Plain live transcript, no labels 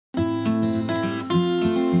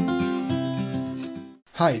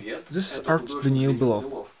Hi, this is artist Daniil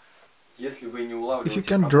Belov. If you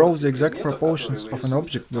can't draw the exact proportions of an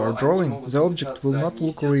object you are drawing, the object will not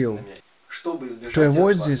look real. To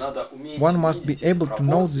avoid this, one must be able to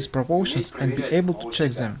know these proportions and be able to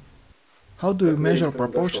check them. How do you measure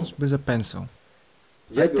proportions with a pencil?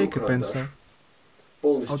 I take a pencil,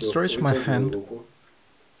 outstretch my hand,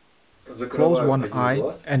 close one eye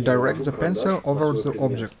and direct the pencil over the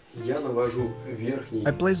object.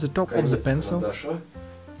 I place the top of the pencil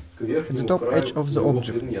at the top edge of the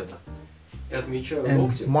object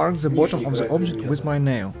and mark the bottom of the object with my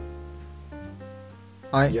nail.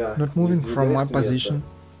 I, not moving from my position,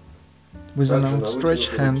 with an outstretched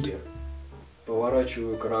hand,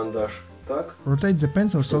 rotate the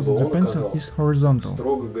pencil so that the pencil is horizontal.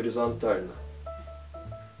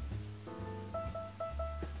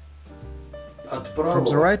 From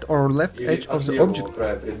the right or left edge of the object,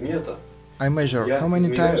 I measure how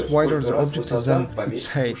many times wider the object is than its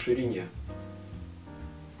height.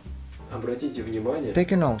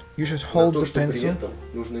 Take a note, you should hold the pencil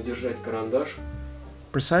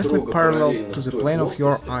precisely parallel to the plane of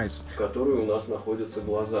your eyes.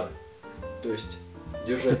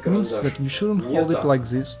 That means that you shouldn't hold it like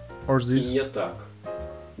this, or this,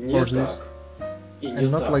 or this, and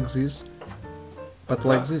not like this, but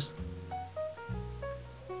like this,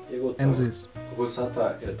 and this.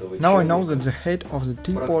 Now I know that the height of the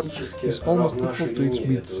teapot is almost equal to its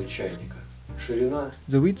width.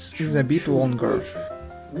 The width is a bit longer,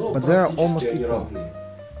 but they are almost equal.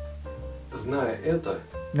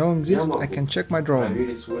 Knowing this, I can check my drawing.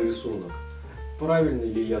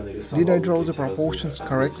 Did I draw the proportions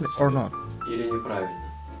correctly or not?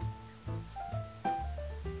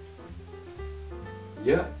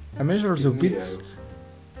 I measure the width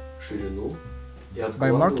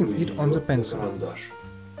by marking it on the pencil.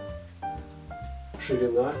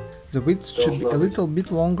 The width should be a little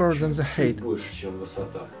bit longer than the height.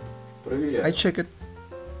 I check it.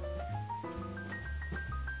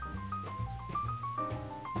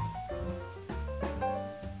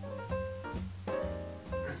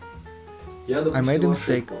 I made a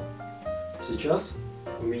mistake.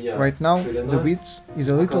 Right now, the width is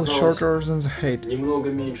a little shorter than the height,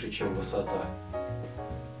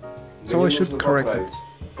 so I should correct it.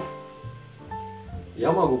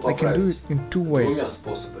 I can do it in two ways.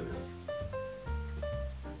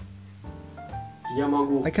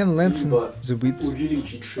 I can lengthen the width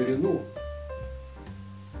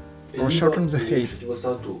or shorten the height.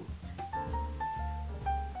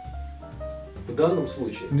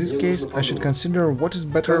 In this case, I should consider what is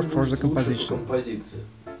better for the composition.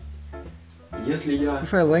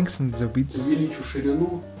 If I lengthen the width,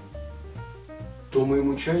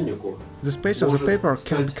 the space of the paper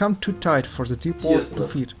can become too tight for the teapot to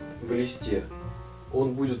fit.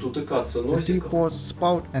 The teapot's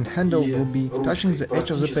spout and handle will be touching the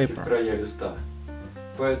edge of the paper,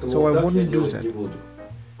 so I wouldn't do that.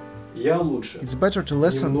 It's better to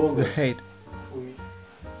lessen the height.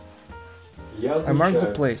 I mark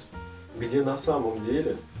the place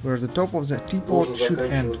where the top of the teapot should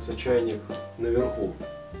end.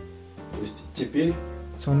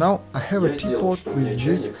 So now I have a teapot with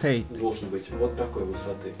this height,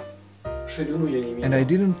 and I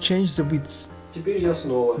didn't change the width.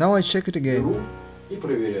 Now I check it again.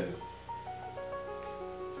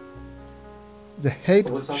 The height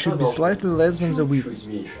should be slightly less than the width,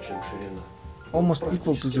 almost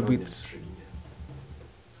equal to the width.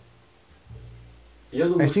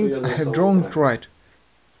 I think I have drawn it right.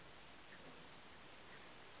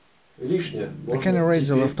 I can erase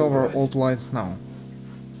the leftover old lines now.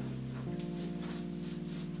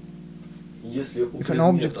 If an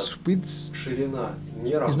object's width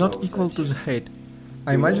is not equal to the height,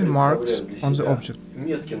 I imagine marks on the object.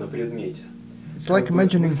 It's like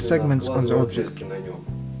imagining segments on the object.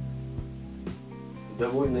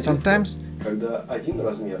 Sometimes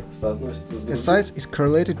a size is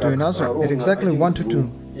correlated to another at exactly 1 to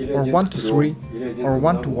 2, or 1 to 3, or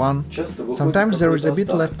 1 to 1. Sometimes there is a bit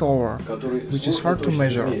left over, which is hard to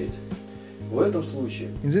measure.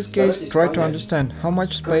 In this case, try to understand how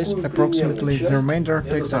much space approximately the remainder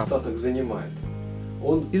takes up.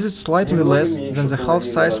 Is it slightly less than the half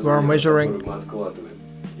size we are measuring?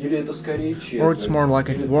 Or it's more like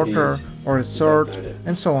a quarter, or a third,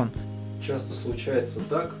 and so on.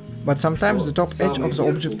 But sometimes the top edge of the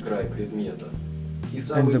object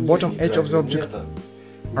and the bottom edge of the object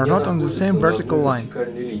are not on the same vertical line,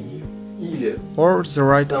 or the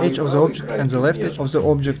right edge of the object and the left edge of the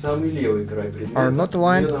object are not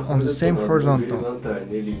aligned on the same horizontal.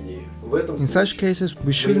 In such cases,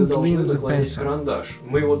 we shouldn't lean the pencil.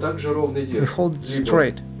 We hold it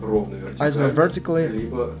straight, either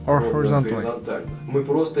vertically or horizontally.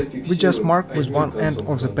 We just mark with one end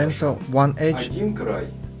of the pencil one edge,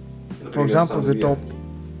 for example the top,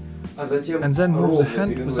 and then move the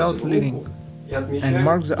hand without leaning, and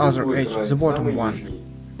mark the other edge, the bottom one.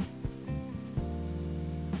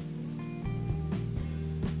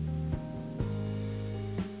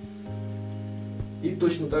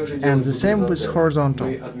 And the same with horizontal.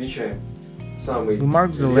 We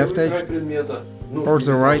mark the left edge or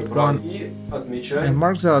the right one and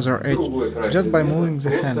mark the other edge just by moving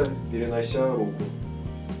the hand.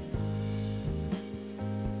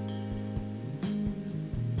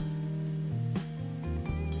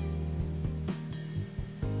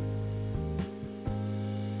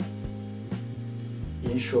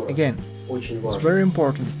 Again, it's very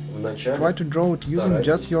important. Try to draw it using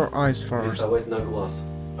just your eyes first,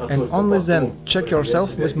 and only then check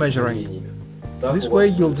yourself with measuring. This way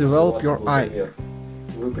you'll develop your eye.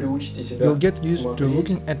 You'll get used to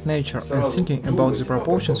looking at nature and thinking about the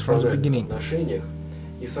proportions from the beginning,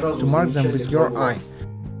 to mark them with your eye.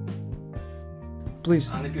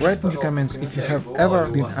 Please, write in the comments if you have ever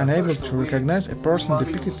been unable to recognize a person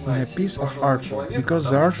depicted in a piece of art because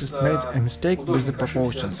the artist made a mistake with the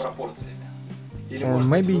proportions. Or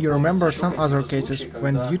maybe you remember some other cases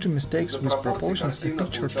when due to mistakes with proportions a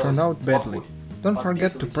picture turned out badly. Don't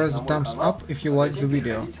forget to press the thumbs up if you like the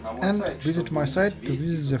video, and visit my site to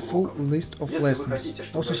visit the full list of lessons.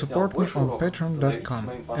 Also support me on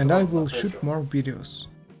patreon.com, and I will shoot more videos.